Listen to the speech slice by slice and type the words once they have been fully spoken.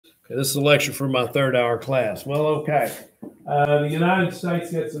This is a lecture for my third-hour class. Well, okay. The United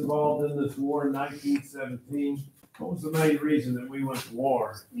States gets involved in this war in 1917. What was the main reason that we went to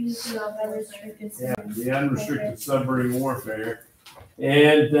war? We just got unrestricted. Yeah, the unrestricted submarine warfare.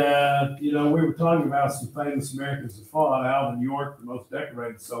 And, we were talking about some famous Americans that fought. Alvin York, the most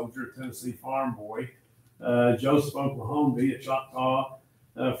decorated soldier, Tennessee farm boy. Joseph Oklahoma at Choctaw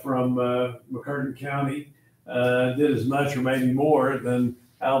from McCurtain County did as much or maybe more than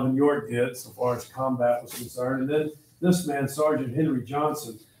Alvin York did so far as combat was concerned. And then this man, Sergeant Henry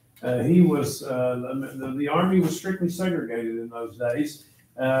Johnson, he was, the Army was strictly segregated in those days.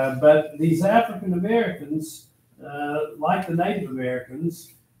 But these African Americans, like the Native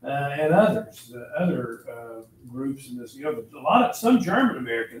Americans and others, other groups in this, some German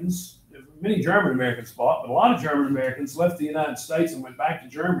Americans, many German Americans fought, but a lot of German Americans left the United States and went back to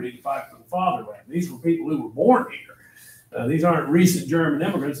Germany to fight for the fatherland. These were people who were born here. These aren't recent German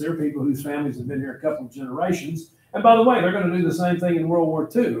immigrants. They're people whose families have been here a couple of generations. And by the way, they're going to do the same thing in World War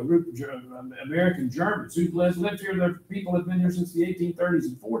II. A group of American Germans who've lived here, their people have been here since the 1830s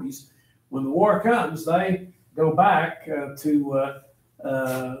and 40s. When the war comes, they go back to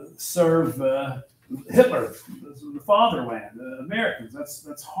serve Hitler, the fatherland, Americans.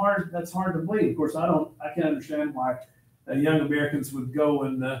 That's hard. That's hard to believe. Of course, I can understand why young Americans would go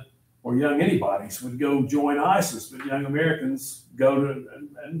and or young anybody's would go join ISIS, but young Americans go to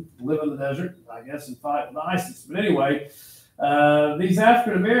and live in the desert, I guess, and fight with ISIS. But anyway, these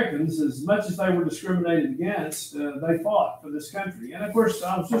African Americans, as much as they were discriminated against, they fought for this country. And of course,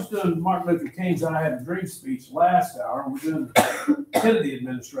 I was just doing Martin Luther King's "I Had a Dream" speech last hour. We're doing the Kennedy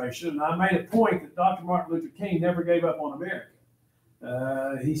administration, and I made a point that Dr. Martin Luther King never gave up on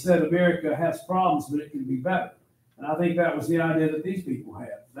America. He said America has problems, but it can be better. And I think that was the idea that these people had.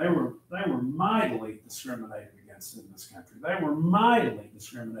 They were mightily discriminated against in this country. They were mightily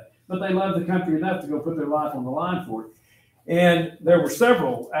discriminated, but they loved the country enough to go put their life on the line for it. And there were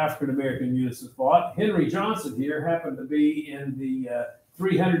several African-American units that fought. Henry Johnson here happened to be in the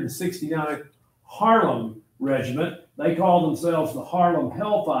 369th Harlem Regiment. They called themselves the Harlem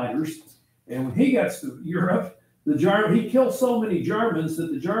Hellfighters. And when he gets to Europe, he killed so many Germans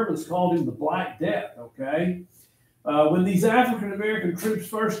that the Germans called him the Black Death, okay? When these African-American troops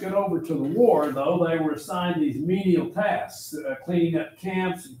first got over to the war, though, they were assigned these menial tasks, cleaning up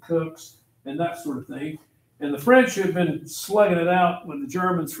camps and cooks and that sort of thing. And the French, who had been slugging it out with the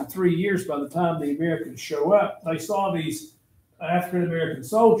Germans for 3 years by the time the Americans show up, they saw these African-American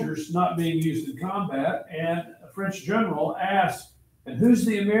soldiers not being used in combat, and a French general asked, and who's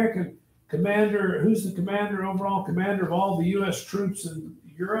the American commander, who's the overall commander of all the U.S. troops in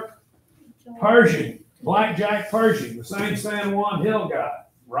Europe? Pershing. Black Pershing, the same San Juan Hill guy,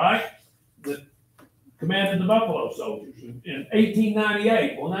 right? That commanded the Buffalo Soldiers in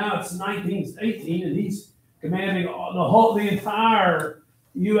 1898. Well, now it's 1918, and he's commanding the entire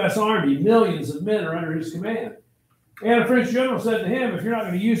U.S. Army. Millions of men are under his command. And a French general said to him, if you're not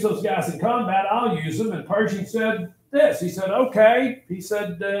going to use those guys in combat, I'll use them. And Pershing said this. He said, okay. He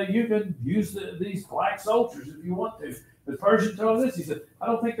said, you can use these black soldiers if you want to. But Pershing told him this. He said, I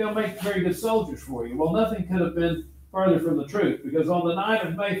don't think they'll make very good soldiers for you. Well, nothing could have been further from the truth, because on the night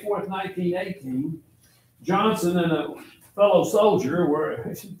of May 4th, 1918, Johnson and a fellow soldier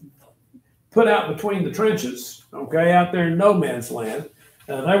were put out between the trenches, okay, out there in no man's land.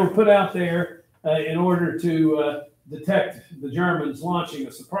 They were put out there in order to detect the Germans launching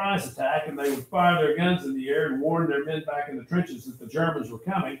a surprise attack, and they would fire their guns in the air and warn their men back in the trenches that the Germans were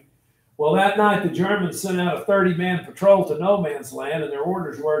coming. Well, that night, the Germans sent out a 30-man patrol to no man's land, and their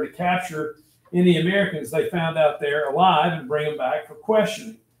orders were to capture any Americans they found out there alive and bring them back for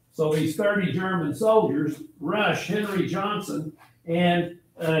questioning. So these 30 German soldiers rushed Henry Johnson and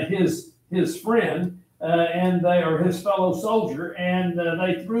his friend, his fellow soldier, and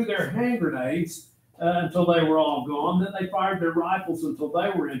they threw their hand grenades until they were all gone. Then they fired their rifles until they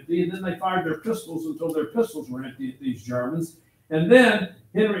were empty, and then they fired their pistols until their pistols were empty at these Germans. And then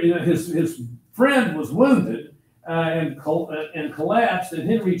Henry, his friend was wounded and collapsed, and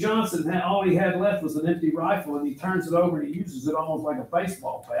Henry Johnson, all he had left was an empty rifle, and he turns it over and he uses it almost like a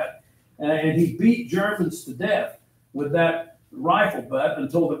baseball bat, and he beat Germans to death with that rifle butt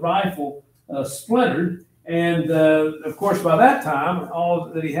until the rifle splintered. And of course, by that time,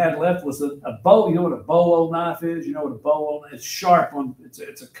 all that he had left was a bow. You know what a bolo knife is? You know what a bolo? It's sharp on.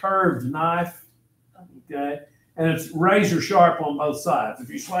 It's a curved knife. Okay. And it's razor sharp on both sides. If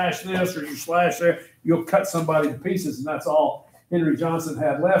you slash this or you slash there, you'll cut somebody to pieces, and that's all Henry Johnson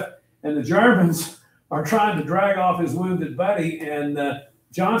had left. And the Germans are trying to drag off his wounded buddy, and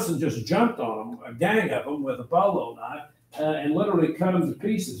Johnson just jumped on them, a gang of them, with a bolo knife. and literally cut him to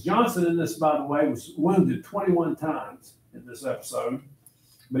pieces. Johnson in this, by the way, was wounded 21 times in this episode,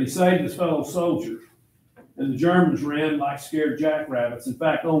 but he saved his fellow soldiers. And the Germans ran like scared jackrabbits. In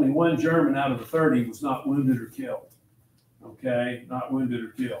fact, only one German out of the 30 was not wounded or killed. Okay, not wounded or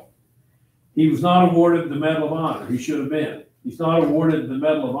killed. He was not awarded the Medal of Honor. He should have been. He's not awarded the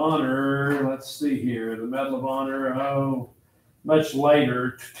Medal of Honor. Let's see here. The Medal of Honor, much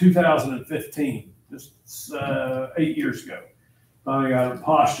later, 2015, just 8 years ago. Finally got it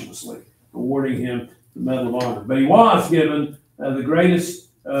posthumously, awarding him the Medal of Honor. But he was given the greatest,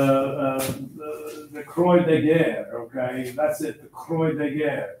 the Croix de Guerre, okay? That's it, the Croix de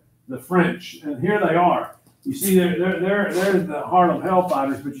Guerre, the French. And here they are. You see, they're the Harlem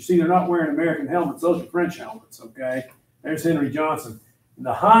Hellfighters, but you see they're not wearing American helmets. Those are French helmets, okay? There's Henry Johnson. And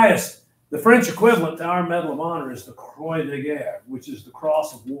the highest, the French equivalent to our Medal of Honor is the Croix de Guerre, which is the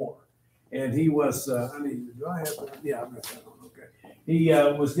Cross of War. And he was, do I have that? Yeah, I've got that one, okay. He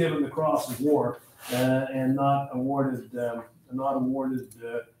was given the Cross of War and not awarded the Medal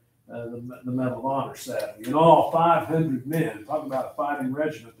of Honor, sadly. In all, 500 men, talk about a fighting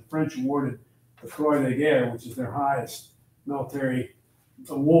regiment, the French awarded the Croix de Guerre, which is their highest military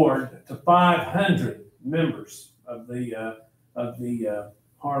award, to 500 members of the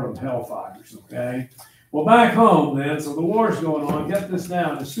Harlem Hellfighters, okay? Well, back home then, so the war's going on. Get this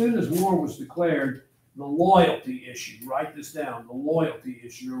down. As soon as war was declared, the loyalty issue, write this down, the loyalty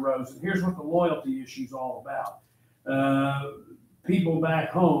issue arose. And here's what the loyalty issue is all about. People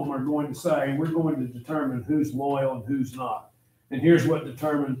back home are going to say, we're going to determine who's loyal and who's not. And here's what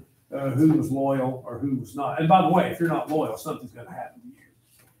determined who was loyal or who was not. And by the way, if you're not loyal, something's going to happen to you.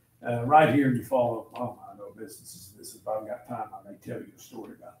 Right here in Eufaula, Oklahoma, I know businesses. This, if I've got time, I may tell you a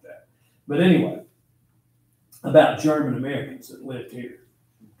story about that. But anyway, about German Americans that lived here.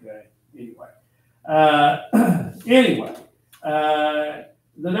 Okay. Anyway, the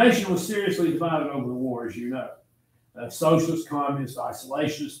nation was seriously divided over the war, as you know. Socialists, communists,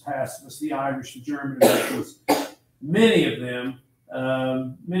 isolationists, pacifists, the Irish, the German Americans, many of them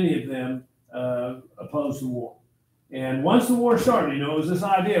opposed the war. And once the war started, it was this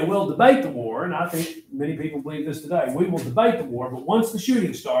idea, we'll debate the war, and I think many people believe this today. We will debate the war, but once the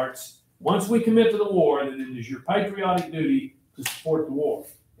shooting starts, once we commit to the war, then it is your patriotic duty to support the war.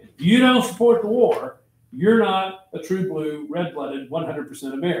 If you don't support the war, you're not a true blue, red-blooded,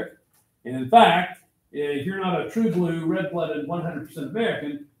 100% American. And in fact, if you're not a true blue, red-blooded, 100%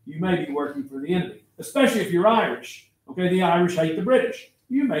 American, you may be working for the enemy, especially if you're Irish. Okay, the Irish hate the British.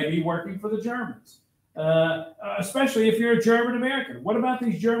 You may be working for the Germans, especially if you're a German American. What about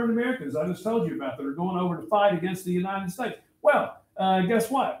these German Americans I just told you about that are going over to fight against the United States? Well,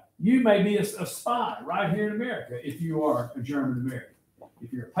 guess what? You may be a spy right here in America if you are a German American.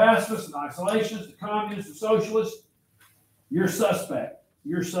 If you're a pacifist, an isolationist, a communist, a socialist, you're suspect.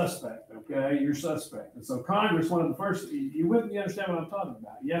 You're suspect, okay? You're suspect. And so Congress, one of the first, you with me, understand what I'm talking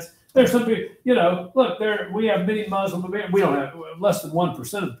about? Yes? There's some people, look, we have many Muslim Americans. We don't have, less than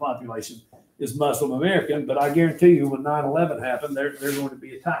 1% of the population is Muslim American, but I guarantee you when 9/11 happened, they're going to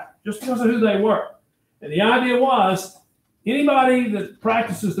be attacked just because of who they were. And the idea was, anybody that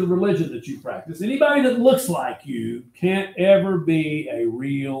practices the religion that you practice, anybody that looks like you can't ever be a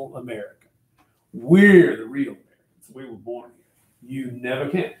real American. We're the real Americans. We were born here. You never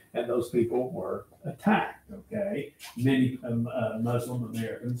can. And those people were attacked, okay? Many Muslim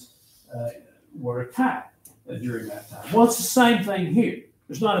Americans were attacked during that time. Well, it's the same thing here.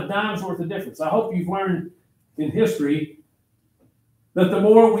 There's not a dime's worth of difference. I hope you've learned in history that the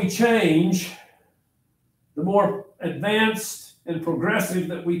more we change, the more advanced and progressive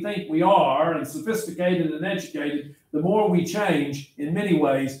that we think we are and sophisticated and educated, the more we change in many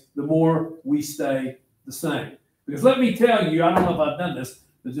ways, the more we stay the same. Because let me tell you, I don't know if I've done this,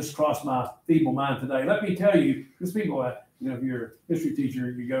 that just crossed my feeble mind today. Let me tell you, because people, if you're a history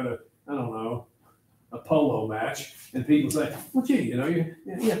teacher, you go to, I don't know, a polo match, and people say, well, gee,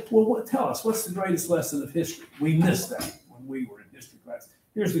 tell us, what's the greatest lesson of history? We missed that when we were in history class.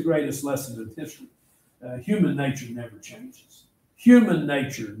 Here's the greatest lesson of history. Human nature never changes. Human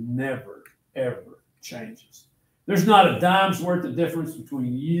nature never, ever changes. There's not a dime's worth of difference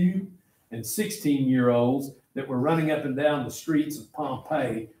between you and 16-year-olds that were running up and down the streets of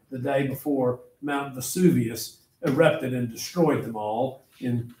Pompeii the day before Mount Vesuvius erupted and destroyed them all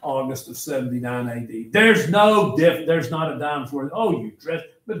in August of 79 AD. There's not a dime's worth. Oh, you dress,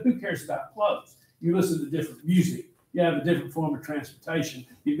 but who cares about clothes? You listen to different music. You have a different form of transportation.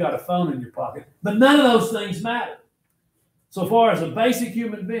 You've got a phone in your pocket. But none of those things matter. So far as a basic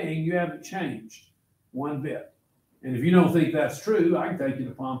human being, you haven't changed one bit. And if you don't think that's true, I can take you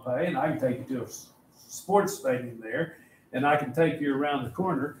to Pompeii and I can take you to a sports stadium there and I can take you around the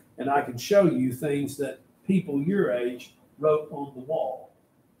corner and I can show you things that people your age wrote on the wall.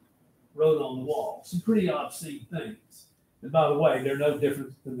 Some pretty obscene things. And by the way, they're no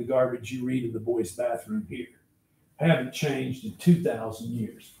different than the garbage you read in the boys' bathroom here. Haven't changed in 2,000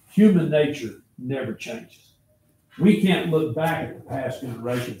 years. Human nature never changes. We can't look back at the past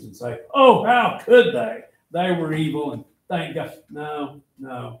generations and say, oh, how could they? They were evil and thank God.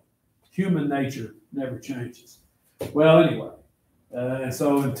 No. Human nature never changes. Well, anyway, and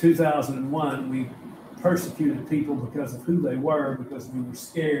so in 2001, we persecuted people because of who they were, because we were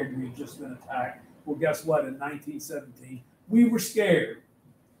scared. We had just been attacked. Well, guess what? In 1917, we were scared,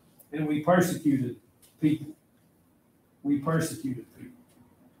 and we persecuted people.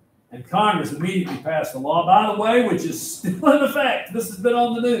 And Congress immediately passed a law, by the way, which is still in effect. This has been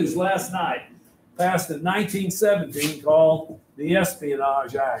on the news last night. Passed in 1917, called the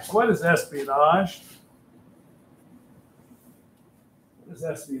Espionage Act. What is espionage? What is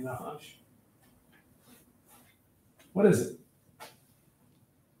espionage? What is it?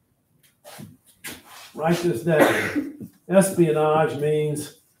 Write this down. Espionage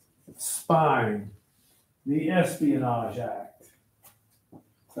means spying. The Espionage Act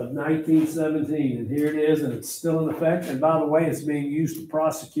of 1917. And here it is, and it's still in effect. And by the way, it's being used to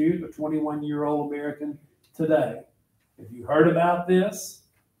prosecute a 21-year-old American today. Have you heard about this?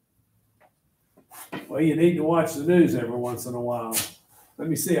 Well, you need to watch the news every once in a while. Let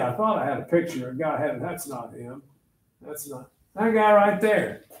me see. I thought I had a picture. A guy had it. That's not him. That's not. That guy right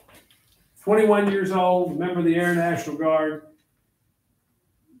there. 21 years old, member of the Air National Guard.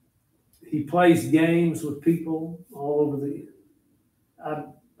 He plays games with people all over the.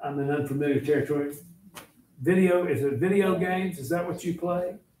 I'm in unfamiliar territory. Is it video games? Is that what you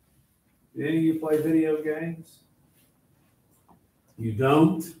play? Do any of you play video games? You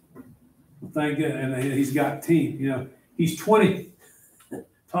don't? Well, thank God. And he's got teeth. You know, he's 20.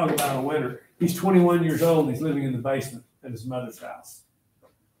 Talk about a winner. He's 21 years old. He's living in the basement at his mother's house,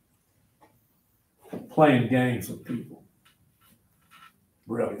 playing games with people.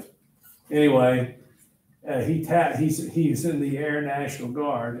 Brilliant. Anyway, he's in the Air National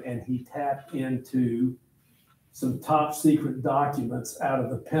Guard, and he tapped into some top secret documents out of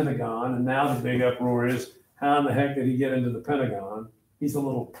the Pentagon. And now the big uproar is, how in the heck did he get into the Pentagon? He's a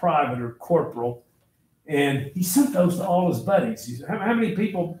little private or corporal, and he sent those to all his buddies. How many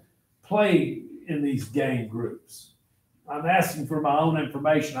people play in these game groups? I'm asking for my own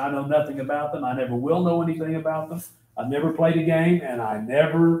information. I know nothing about them. I never will know anything about them. I've never played a game, and I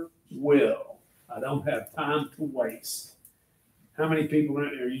never will. I don't have time to waste. How many people are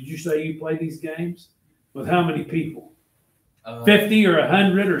in there? Did you say you play these games? With how many people? 50 or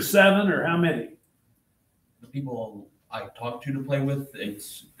 100 or 7 or how many? The people I talk to play with, it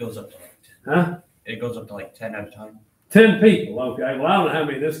goes up to like 10. Huh? It goes up to like 10 at a time. 10 people. Okay. Well, I don't know how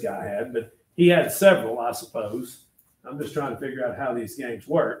many this guy had, but he had several, I suppose. I'm just trying to figure out how these games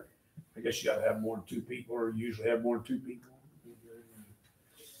work. I guess you got to have more than 2 people, or you usually have more than 2 people.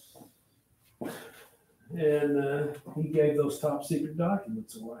 And he gave those top secret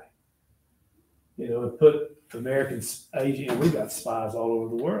documents away. You know, and put Americans aging. We got spies all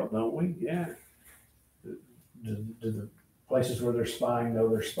over the world, don't we? Yeah. Do the places where they're spying know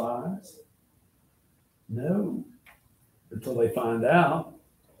they're spies? No. Until they find out.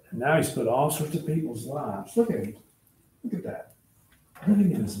 And now he's put all sorts of people's lives. Look at him. Look at that.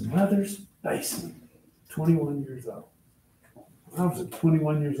 Living in his mother's basement. 21 years old. When I was at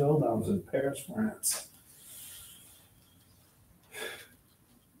 21 years old, I was in Paris, France.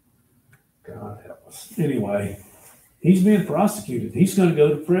 God help us. Anyway, he's being prosecuted. He's going to go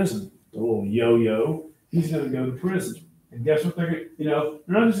to prison. The little yo-yo. He's going to go to prison. And guess what they're they're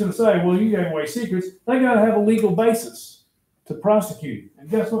not just going to say, well, you gave away secrets. They got to have a legal basis to prosecute. And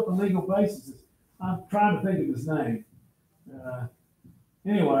guess what the legal basis is? I'm trying to think of his name.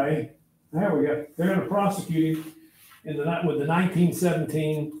 Anyway, there we go. They're going to prosecute him with the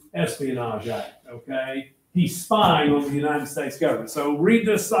 1917 Espionage Act, okay? He's spying on the United States government. So read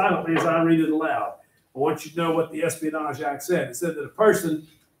this silently as I read it aloud. I want you to know what the Espionage Act said. It said that a person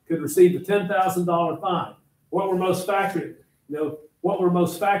could receive a $10,000 fine. What were most factory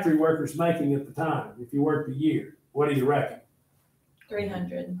workers making at the time if you worked a year? What do you reckon?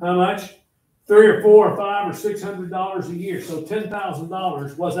 $300. How much? $300 or $400 or $500 or $600 a year. So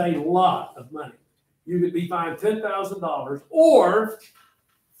 $10,000 was a lot of money. You could be fined $10,000 or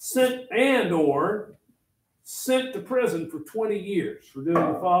sent to prison for 20 years for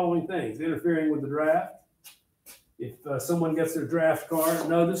doing the following things: interfering with the draft. If someone gets their draft card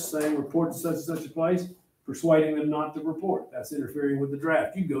notice saying report to such and such a place, persuading them not to report. That's interfering with the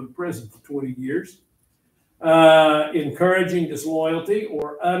draft. You go to prison for 20 years. encouraging disloyalty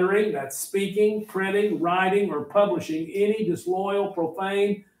or uttering, that's speaking, printing, writing, or publishing any disloyal,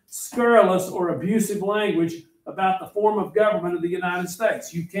 profane, scurrilous, or abusive language about the form of government of the United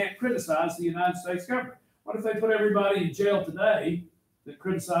States. You can't criticize the United States government. What if they put everybody in jail today that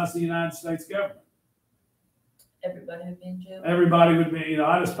criticized the United States government? Everybody would be in jail. Everybody would be,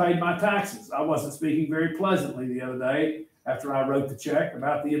 I just paid my taxes. I wasn't speaking very pleasantly the other day after I wrote the check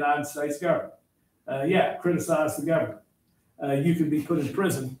about the United States government. Criticize the government. You could be put in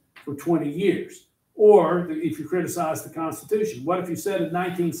prison for 20 years. Or if you criticize the Constitution. What if you said in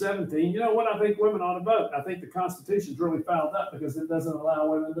 1917, you know what, I think women ought to vote. I think the Constitution's really fouled up because it doesn't allow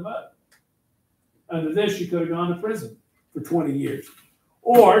women to vote. Under this, you could have gone to prison for 20 years.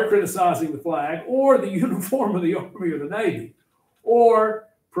 Or criticizing the flag, or the uniform of the Army or the Navy, or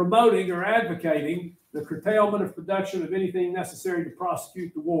promoting or advocating the curtailment of production of anything necessary to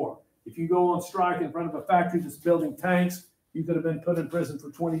prosecute the war. If you go on strike in front of a factory that's building tanks, you could have been put in prison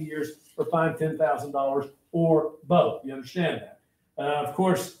for 20 years or fined $10,000 or both. You understand that? Of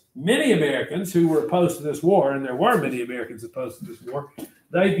course, many Americans who were opposed to this war, and there were many Americans opposed to this war,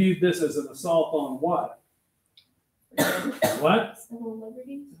 they viewed this as an assault on what? What? Civil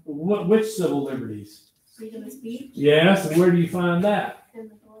liberties. Which civil liberties? Freedom of speech. Yes, and where do you find that?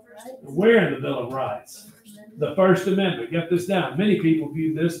 And the Bill of Rights. Where in the Bill of Rights? The First Amendment. Get this down. Many people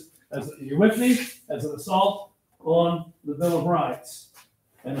view this as, you're with me, as an assault on the Bill of Rights.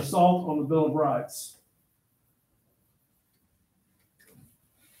 An assault on the Bill of Rights.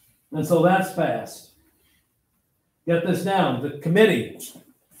 And so that's passed. Get this down. The committee.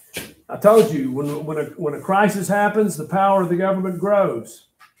 I told you, when a crisis happens, the power of the government grows.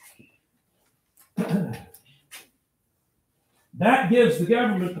 That gives the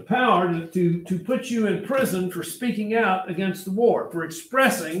government the power to put you in prison for speaking out against the war, for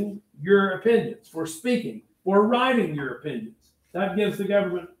expressing your opinions, for speaking, for writing your opinions. That gives the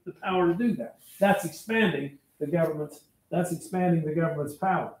government the power to do that. That's expanding the government's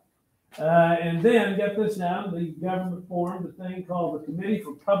power. And then, get this down, the government formed a thing called the Committee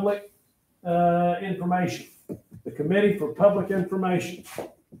for Public Information. The Committee for Public Information.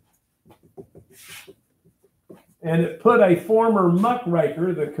 And it put a former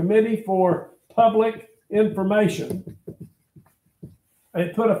muckraker, the Committee for Public Information.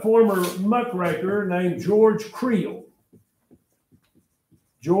 It put a former muckraker named George Creel.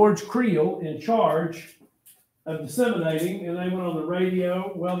 George Creel in charge of disseminating, and they went on the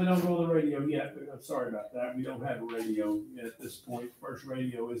radio. Well, they don't go on the radio yet. I'm sorry about that. We don't have a radio at this point. First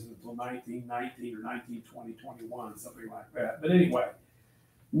radio isn't until 1919 or 1920, 21, something like that. But anyway,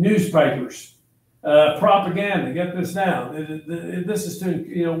 newspapers, propaganda. Get this down. This is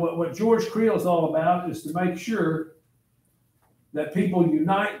to, what George Creel is all about is to make sure that people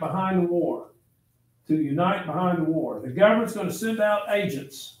unite behind the war. To unite behind the war. The government's going to send out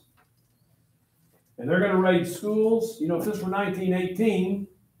agents. And they're going to raid schools. If this were 1918,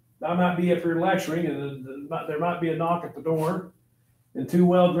 I might be up here lecturing, and there might be a knock at the door, and two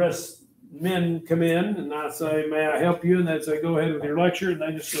well-dressed men come in, and I'd say, "May I help you?" And they'd say, "Go ahead with your lecture," and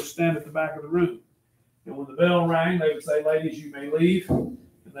they just go stand at the back of the room. And when the bell rang, they would say, "Ladies, you may leave." And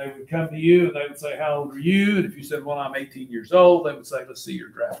they would come to you, and they would say, "How old are you?" And if you said, "Well, I'm 18 years old," they would say, "Let's see your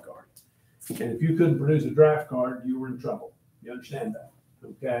draft card." And if you couldn't produce a draft card, you were in trouble. You understand that?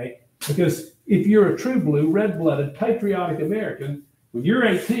 Okay? Because if you're a true blue, red-blooded, patriotic American, when you're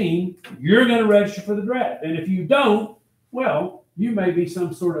 18, you're going to register for the draft. And if you don't, well, you may be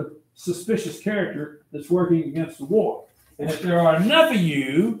some sort of suspicious character that's working against the war. And if there are enough of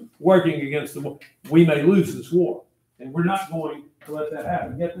you working against the war, we may lose this war. And we're not going to let that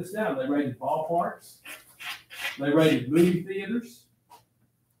happen. Get this down. They raided ballparks. They raided movie theaters.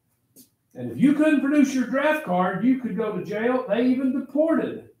 And if you couldn't produce your draft card, you could go to jail. They even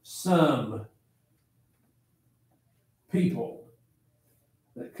deported some people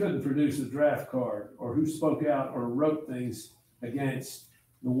that couldn't produce a draft card or who spoke out or wrote things against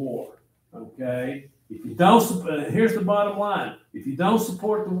the war. Okay? If you don't, here's the bottom line. If you don't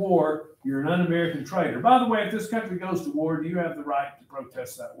support the war, you're an un-American traitor. By the way, if this country goes to war, do you have the right to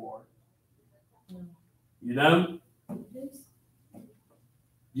protest that war? No. You don't?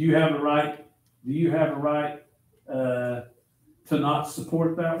 Do you have a right? Do you have a right to not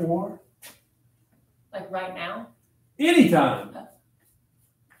support that war? Like right now? Anytime.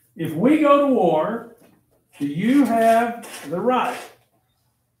 If we go to war, do you have the right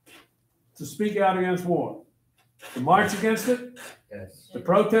to speak out against war? To march against it? Yes. To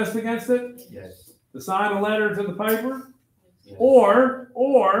protest against it? Yes. To sign a letter to the paper? Yes.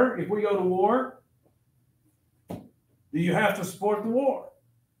 Or if we go to war, do you have to support the war?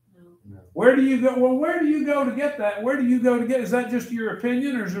 No. No. Where do you go? Well, where do you go to get that? Where do you go to get? Is that just your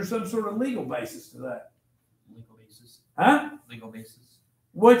opinion, or is there some sort of legal basis to that? Legal basis. Huh? Legal basis.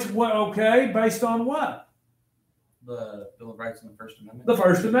 What? Okay, based on what? The Bill of Rights and the First Amendment. The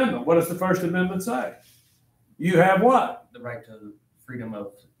First Amendment. What does the First Amendment say? You have what? The right to freedom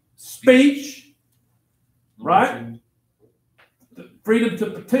of Speech, right? religion. The freedom to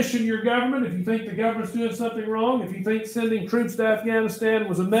petition your government if you think the government's doing something wrong. If you think sending troops to Afghanistan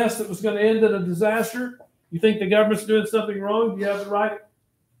was a mess that was going to end in a disaster, you think the government's doing something wrong, do you have the right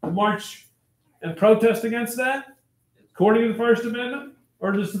to march and protest against that, according to the First Amendment?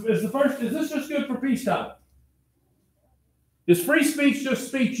 Or is this just good for peacetime? Is free speech just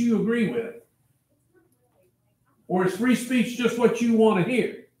speech you agree with? Or is free speech just what you want to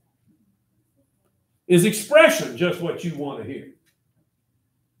hear? Is expression just what you want to hear?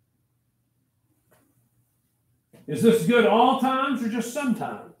 Is this good all times or just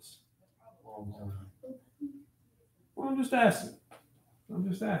sometimes? Well, I'm just asking.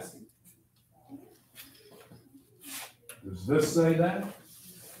 Does this say that?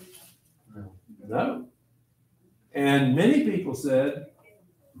 No. And many people said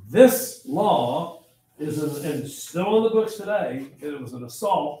this law and still in the books today, it was an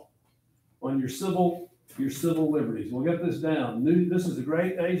assault on your civil liberties. We'll get this down. This is a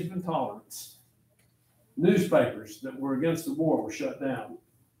great age of intolerance. Newspapers that were against the war were shut down.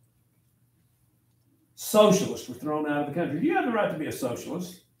 Socialists were thrown out of the country. Do you have the right to be a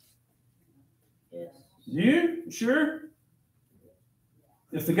socialist? Yes. You? Sure?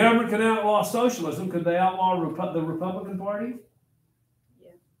 If the government can outlaw socialism, could they outlaw the Republican Party?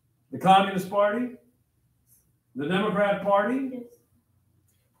 Yeah. The Communist Party? The Democrat Party? Yes.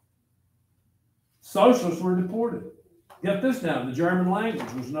 Socialists were deported. Get this down. The German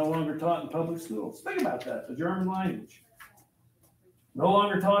language was no longer taught in public schools. Think about that. The German language. No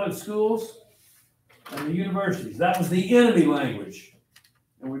longer taught in schools and the universities. That was the enemy language.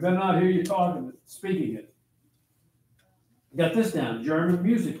 And we better not hear you speaking it. Get this down. German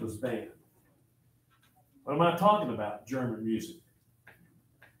music was banned. What am I talking about? German music.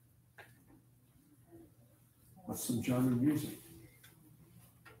 What's some German music?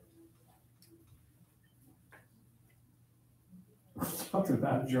 I'm talking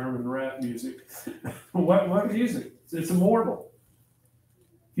about German rap music. What music? It's immortal.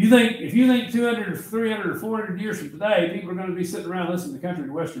 If you think 200 or 300 or 400 years from today, people are going to be sitting around listening to country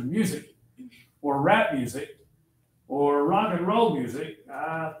and western music or rap music or rock and roll music,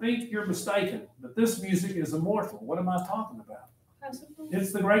 I think you're mistaken. But this music is immortal. What am I talking about?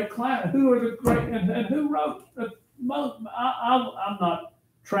 It's the great class. Who are the great and who wrote the most? I'm not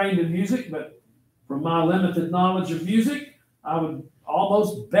trained in music, but from my limited knowledge of music, I would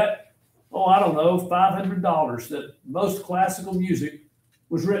almost bet, I don't know, $500 that most classical music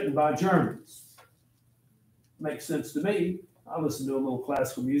was written by Germans. Makes sense to me. I listen to a little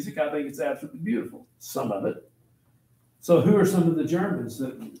classical music. I think it's absolutely beautiful. Some of it. So who are some of the Germans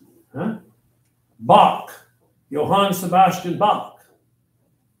that, Bach, Johann Sebastian Bach.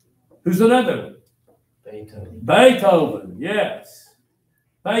 Who's another one? Beethoven, yes.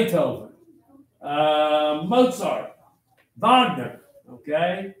 Beethoven. Mozart. Wagner,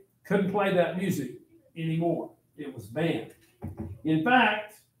 okay? Couldn't play that music anymore. It was banned. In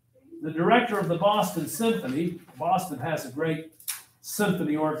fact, the director of the Boston Symphony, Boston has a great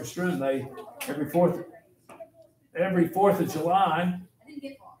symphony orchestra, and they every Fourth of July,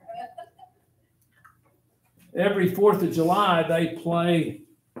 every 4th of July they play.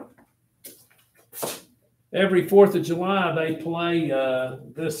 Every 4th of July they play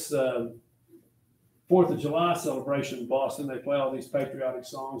this 4th of July celebration in Boston. They play all these patriotic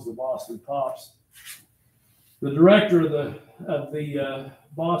songs, the Boston Pops. The director of the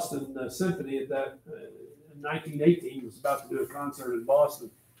Boston Symphony in 1918 was about to do a concert in Boston,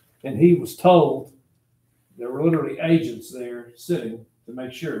 and he was told, there were literally agents there sitting to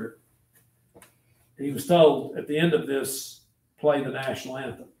make sure. He was told at the end of this, play the national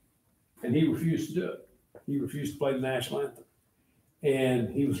anthem, and he refused to do it. He refused to play the national anthem, and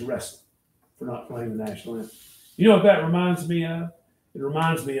he was arrested for not playing the national anthem. You know what that reminds me of? It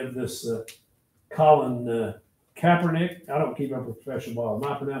reminds me of this Colin Kaepernick. I don't keep up with professional ball.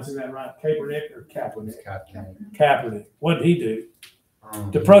 Am I pronouncing that right? Kaepernick or Kaepernick? Kaepernick. What did he do?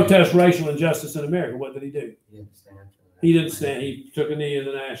 To protest racial injustice in America. What did he do? He didn't stand. He took a knee in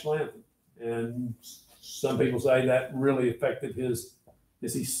the national anthem. And some people say that really affected his.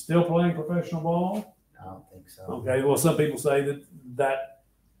 Is he still playing professional ball? I don't think so. Okay. Well, some people say that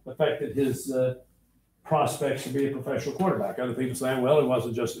affected his prospects to be a professional quarterback. Other people saying, well,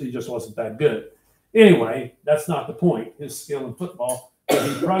 he just wasn't that good. Anyway, that's not the point. His skill in football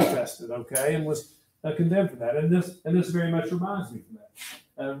he protested, okay, and was condemned for that. And this very much reminds me of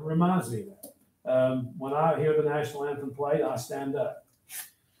that. When I hear the national anthem played, I stand up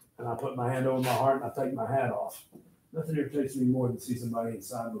and I put my hand over my heart and I take my hat off. Nothing irritates me more than see somebody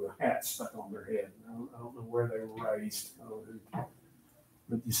inside with a hat stuck on their head. I don't know where they were raised,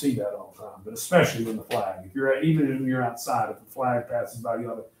 but you see that all the time. But especially when the flag, even when you're outside, if the flag passes by, you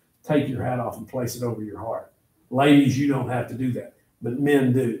ought to take your hat off and place it over your heart. Ladies, you don't have to do that, but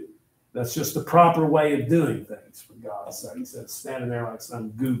men do. That's just the proper way of doing things, for God's sake. Instead of standing there like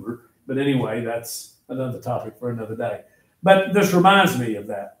some goober. But anyway, that's another topic for another day. But this reminds me of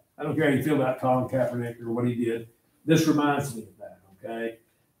that. I don't care how you feel about Colin Kaepernick or what he did. This reminds me of that, okay?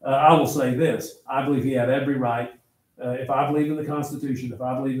 I will say this. I believe he had every right. If I believe in the Constitution, if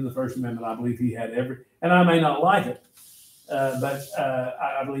I believe in the First Amendment, I believe he had every, and I may not like it, but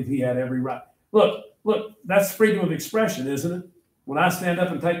I believe he had every right. Look, that's freedom of expression, isn't it? When I stand up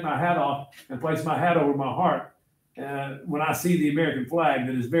and take my hat off and place my hat over my heart, when I see the American flag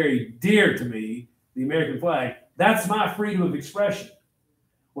that is very dear to me, the American flag, that's my freedom of expression.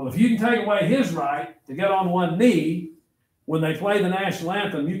 Well, if you can take away his right to get on one knee when they play the national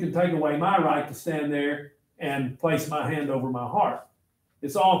anthem, you can take away my right to stand there and place my hand over my heart.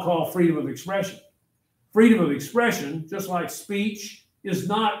 It's all called freedom of expression. Freedom of expression, just like speech, is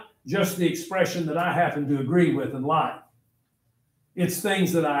not just the expression that I happen to agree with and like. It's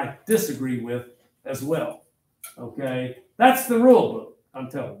things that I disagree with as well. Okay? That's the rule book I'm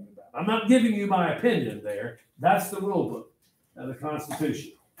telling you about. I'm not giving you my opinion there. That's the rule book of the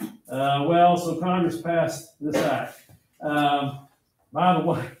Constitution. So Congress passed this act. By the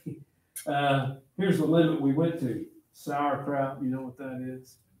way, here's the limit we went to. Sauerkraut, you know what that is?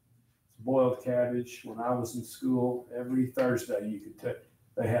 It's boiled cabbage. When I was in school, every Thursday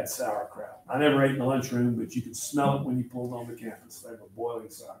they had sauerkraut. I never ate in the lunchroom, but you could smell it when you pulled on the campus. They were boiling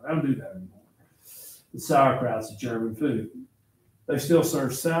sauerkraut. I don't do that anymore. The sauerkraut's a German food. They still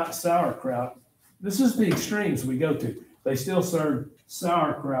serve sauerkraut. This is the extremes we go to. They still serve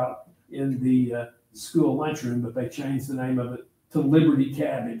sauerkraut in the school lunchroom, but they changed the name of it to Liberty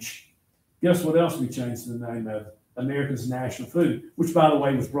Cabbage. Guess what else we changed the name of? America's national food, which, by the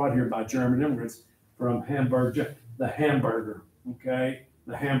way, was brought here by German immigrants from Hamburg. The hamburger, okay?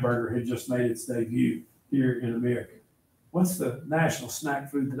 The hamburger had just made its debut here in America. What's the national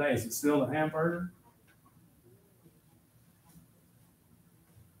snack food today? Is it still the hamburger?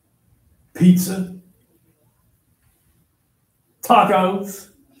 Pizza? Tacos?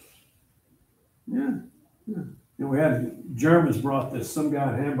 Yeah. And we had Germans brought this, some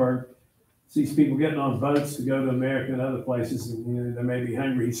guy in Hamburg sees people getting on boats to go to America and other places, and they may be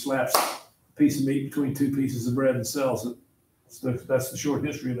hungry. He slaps a piece of meat between two pieces of bread and sells it. So that's the short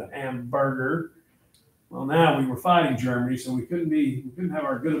history of the hamburger. Well, now we were fighting Germany, so we couldn't have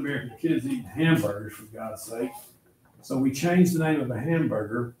our good American kids eating hamburgers, for God's sake. So we changed the name of the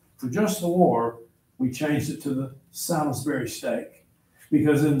hamburger. For just the war, we changed it to the Salisbury steak.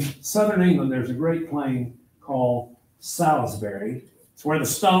 Because in southern England, there's a great plain called Salisbury. It's where the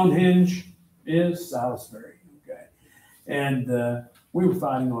Stonehenge is, Salisbury, okay? And we were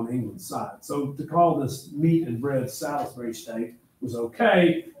fighting on England's side. So to call this meat and bread Salisbury steak was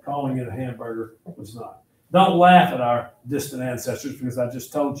okay. Calling it a hamburger was not. Don't laugh at our distant ancestors, because I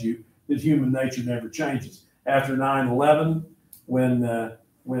just told you that human nature never changes. After 9/11, when the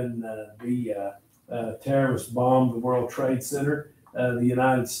terrorists bombed the World Trade Center, the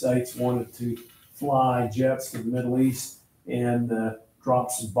United States wanted to fly jets to the Middle East and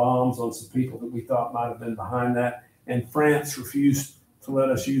drop some bombs on some people that we thought might have been behind that. And France refused to let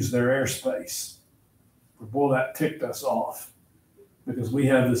us use their airspace. But boy, that ticked us off, because we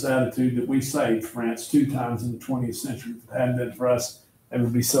have this attitude that we saved France 2 times in the 20th century. If it hadn't been for us, they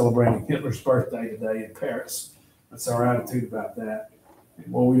would be celebrating Hitler's birthday today in Paris. That's our attitude about that.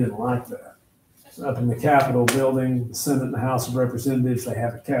 And well, we didn't like that. So up in the Capitol building, the Senate and the House of Representatives, they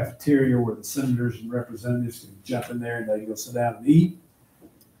have a cafeteria where the senators and representatives can jump in there and they can go sit down and eat.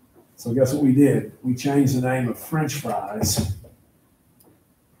 So guess what we did? We changed the name of French fries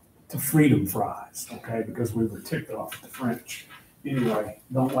to Freedom Fries, okay, because we were ticked off at the French. Anyway,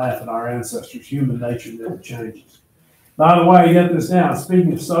 don't laugh at our ancestors. Human nature never changes. By the way, get this down.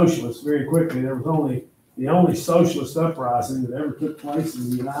 Speaking of socialists, very quickly, there was the only socialist uprising that ever took place in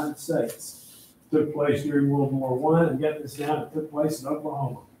the United States. It took place during World War I, and get this down, it took place in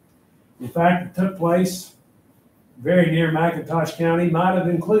Oklahoma. In fact, it took place very near McIntosh County, might have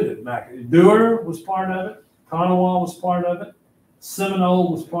included Dewar was part of it, Conowal was part of it,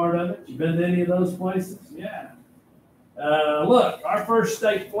 Seminole was part of it. You been to any of those places? Yeah. Look, our first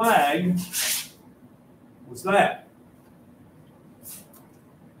state flag was that.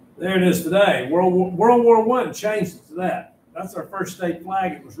 There it is today. World War I changed it to that. That's our first state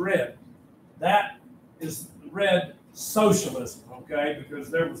flag. It was red. That is red socialism, okay?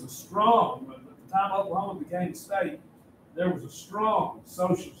 Because there was a strong, at the time Oklahoma became a state, there was a strong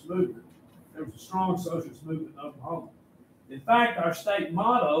socialist movement. There was a strong socialist movement in Oklahoma. In fact, our state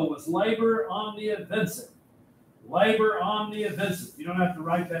motto was Labor Omnia Vincit. Labor Omnia Vincit. You don't have to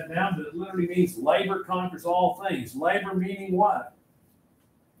write that down, but it literally means labor conquers all things. Labor meaning what?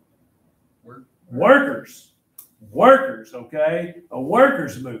 Workers. Workers, okay? A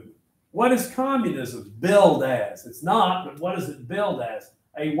workers movement. What is communism billed as? It's not, but what is it billed as?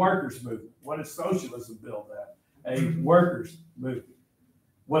 A workers movement. What is socialism billed as? A workers movement.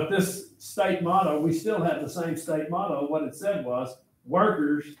 What this state motto, we still have the same state motto. What it said was,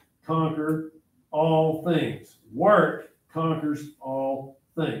 workers conquer all things. Work conquers all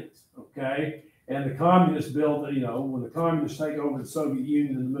things, okay? And the communists build, when the communists take over the Soviet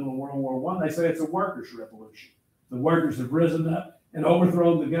Union in the middle of World War I, they say it's a workers' revolution. The workers have risen up and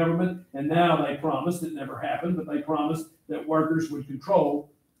overthrown the government, and now they promised, it never happened, but they promised that workers would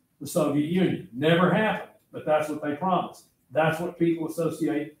control the Soviet Union. Never happened, but that's what they promised. That's what people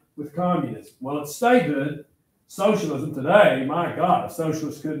associate with communism. Well, at statehood, socialism today, my God, a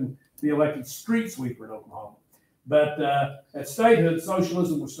socialist couldn't be elected street sweeper in Oklahoma. But at statehood,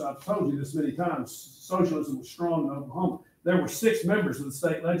 socialism was, I've told you this many times, socialism was strong in Oklahoma. There were 6 members of the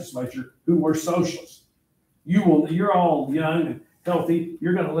state legislature who were socialists. You're all young and healthy.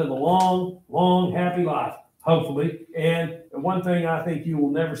 You're going to live a long, long, happy life, hopefully. And one thing I think you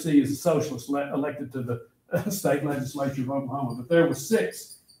will never see is a socialist elected to the state legislature of Oklahoma. But there were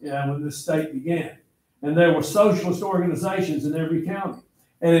 6 when this state began. And there were socialist organizations in every county.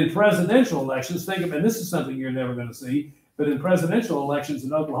 And in presidential elections, think of it, this is something you're never going to see, but in presidential elections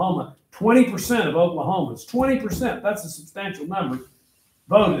in Oklahoma, 20% of Oklahomans, 20%, that's a substantial number,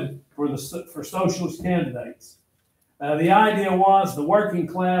 voted for socialist candidates. The idea was the working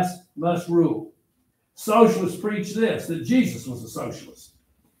class must rule. Socialists preached this, that Jesus was a socialist.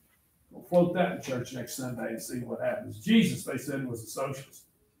 We'll float that in church next Sunday and see what happens. Jesus, they said, was a socialist.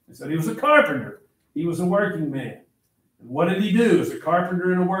 They said he was a carpenter. He was a working man. And what did he do as a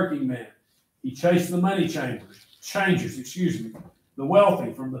carpenter and a working man? He chased the money changers, the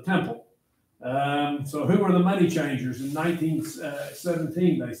wealthy from the temple. So who were the money changers in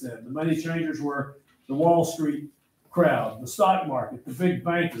 1917, they said? The money changers were the Wall Street crowd, the stock market, the big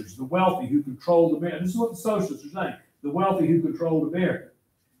bankers, the wealthy who controlled America. This is what the socialists are saying, the wealthy who controlled America.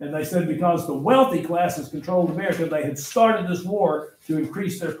 And they said because the wealthy classes controlled America, they had started this war to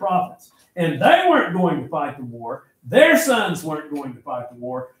increase their profits. And they weren't going to fight the war. Their sons weren't going to fight the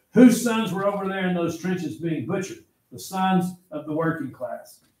war. Whose sons were over there in those trenches being butchered? The sons of the working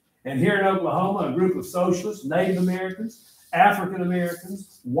class. And here in Oklahoma, a group of socialists, Native Americans, African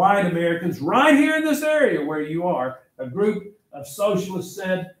Americans, white Americans, right here in this area where you are, a group of socialists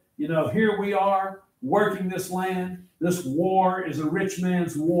said, here we are working this land. This war is a rich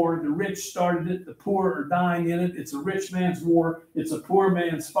man's war. The rich started it. The poor are dying in it. It's a rich man's war. It's a poor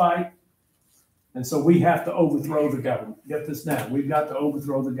man's fight. And so we have to overthrow the government. Get this down. We've got to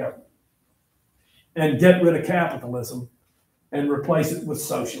overthrow the government and get rid of capitalism and replace it with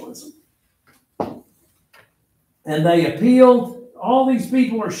socialism. And they appealed. All these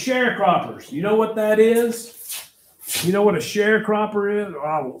people are sharecroppers. You know what that is? You know what a sharecropper is? Well,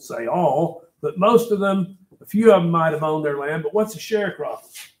 I won't say all, but most of them, a few of them might have owned their land. But what's a sharecropper?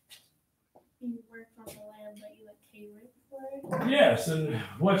 You work on the land, but you pay rent for it? Yes, and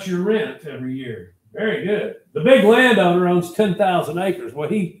what's your rent every year? Very good. The big landowner owns 10,000 acres. Well,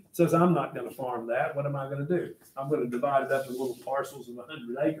 he says, I'm not going to farm that. What am I going to do? I'm going to divide it up into little parcels of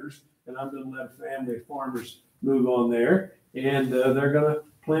 100 acres, and I'm going to let a family of farmers move on there, and they're going to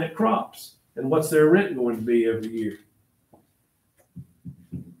plant crops. And what's their rent going to be every year?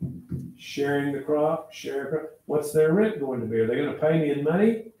 Sharing the crop, What's their rent going to be? Are they going to pay me in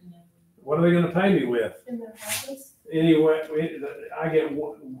money? What are they going to pay me with? In their houses? Anyway, I get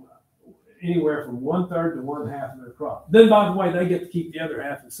anywhere from 1/3 to 1/2 of their crop. Then, by the way, they get to keep the other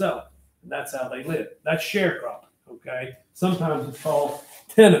half and sell it. And that's how they live. That's sharecropping, okay? Sometimes it's called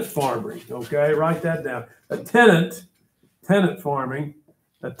tenant farming, okay? Write that down. A tenant farming,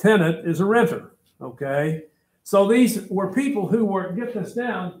 a tenant is a renter, okay? So these were people who were, get this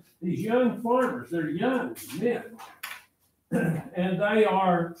down, these young farmers, they're young men. And they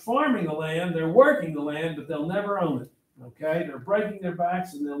are farming the land, they're working the land, but they'll never own it, okay? They're breaking their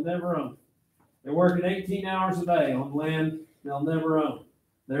backs and they'll never own it. They're working 18 hours a day on land they'll never own.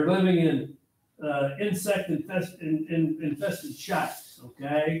 They're living in insect-infested shacks,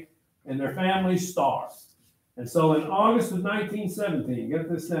 okay? And their families starve. And so in August of 1917, get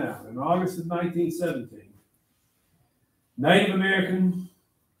this down, in August of 1917, Native American,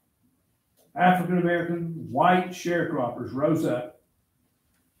 African American, white sharecroppers rose up,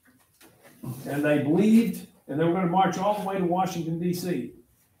 and they believed, and they were going to march all the way to Washington, D.C.,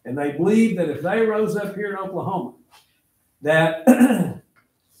 and they believed that if they rose up here in Oklahoma, that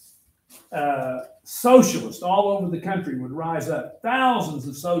socialists all over the country would rise up. Thousands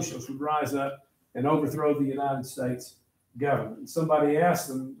of socialists would rise up and overthrow the United States government. And somebody asked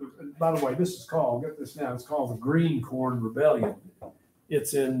them, by the way, this is called, get this down, it's called the Green Corn Rebellion.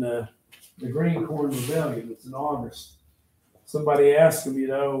 It's in the Green Corn Rebellion. It's in August. Somebody asked them, you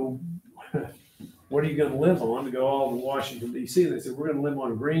know, what are you going to live on to go all to Washington, D.C.? They said, we're going to live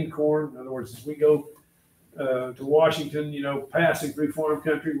on green corn. In other words, as we go to Washington, you know, passing through farm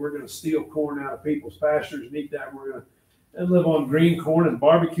country, we're going to steal corn out of people's pastures and eat that. And we're going to live on green corn and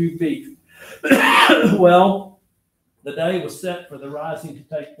barbecued beef. Well, the day was set for the rising to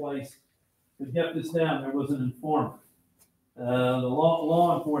take place. To get this down, there was an informant. The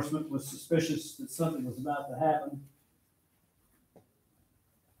law enforcement was suspicious that something was about to happen.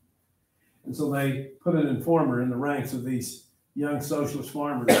 And so they put an informer in the ranks of these young socialist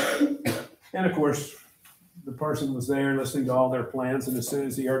farmers. And of course, the person was there listening to all their plans. And as soon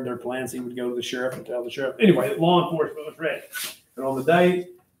as he heard their plans, he would go to the sheriff and tell the sheriff. Anyway, law enforcement was ready. And on the day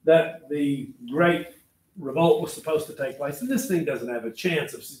that the great revolt was supposed to take place, and this thing doesn't have a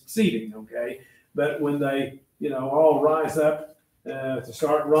chance of succeeding, okay? But when they, you know, all rise up to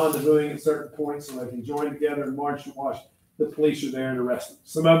start rendezvousing at certain points so they can join together and march to Washington, the police are there and arrest them.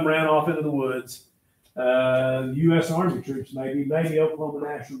 Some of them ran off into the woods. U.S. Army troops, maybe Oklahoma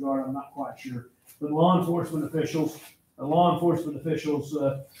National Guard, I'm not quite sure. But law enforcement officials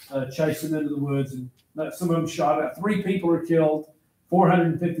chased them into the woods, and some of them shot at. 3 people are killed.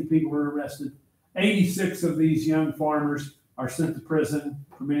 450 people are arrested. 86 of these young farmers are sent to prison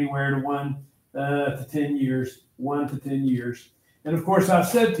from anywhere to 1 to 10 years. 1 to 10 years. And of course, I've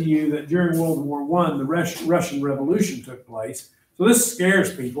said to you that during World War I, the Russian Revolution took place. So this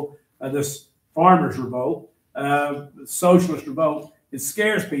scares people, this farmers' revolt, socialist revolt. It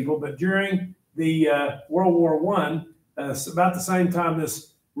scares people, but during the World War I, about the same time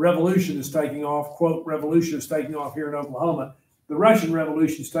this revolution is taking off, quote, revolution is taking off here in Oklahoma, the Russian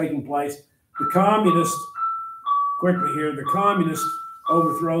Revolution is taking place. The communists, quickly here, the communists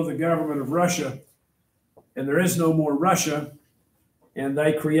overthrow the government of Russia, and there is no more Russia. And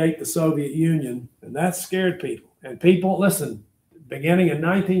they create the Soviet Union, and that scared people. And people, listen, beginning in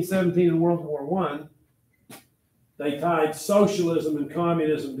 1917 in World War I, they tied socialism and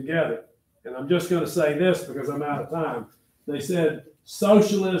communism together. And I'm just going to say this because I'm out of time. They said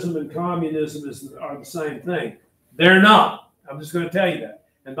socialism and communism are the same thing. They're not. I'm just going to tell you that.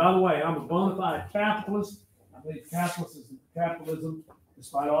 And by the way, I'm a bona fide capitalist. I believe capitalism,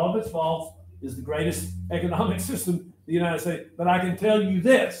 despite all of its faults, is the greatest economic system the United States. But I can tell you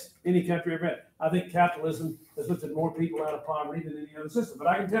this, any country I've read, I think capitalism has lifted more people out of poverty than any other system. But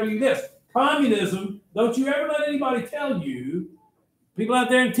I can tell you this, communism, don't you ever let anybody tell you, people out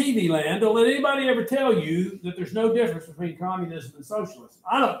there in TV land, don't let anybody ever tell you that there's no difference between communism and socialism.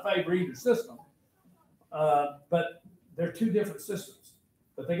 I don't favor either system, but they're 2 different systems.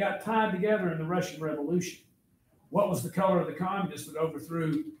 But they got tied together in the Russian Revolution. What was the color of the communists that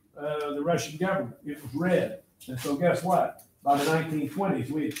overthrew the Russian government? It was red. And so guess what? By the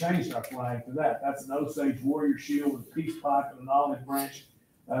 1920s, we had changed our flag to that. That's an Osage warrior shield with a peace pipe and an olive branch,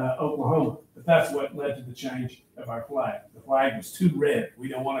 Oklahoma. But that's what led to the change of our flag. The flag was too red. We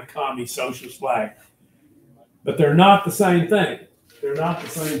don't want a commie socialist flag. But they're not the same thing. They're not the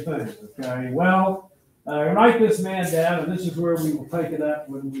same thing, okay? Well, write this man down, and this is where we will take it up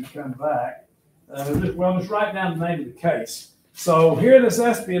when we come back. Well, just write down the name of the case. So here this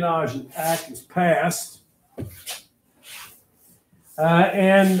Espionage Act is passed.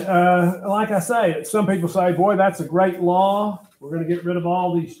 Like I say, some people say, boy, that's a great law. We're going to get rid of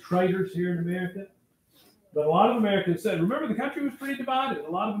all these traitors here in America. But a lot of Americans said, remember, the country was pretty divided. A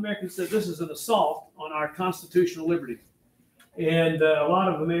lot of Americans said this is an assault on our constitutional liberty. And a lot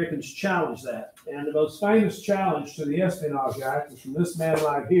of Americans challenged that. And the most famous challenge to the Espionage Act is from this man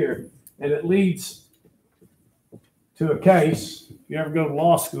right here. And it leads to a case. If you ever go to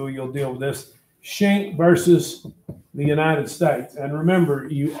law school, you'll deal with this. Schenck versus the United States. And remember,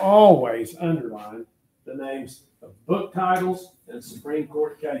 you always underline the names of book titles and Supreme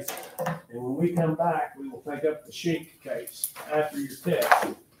Court cases. And when we come back, we will take up the Schenck case after your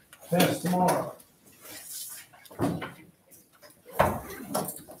test. Test tomorrow.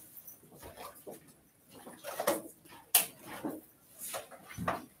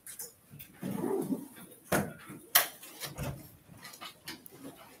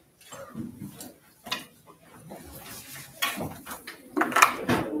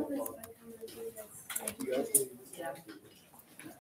 definitely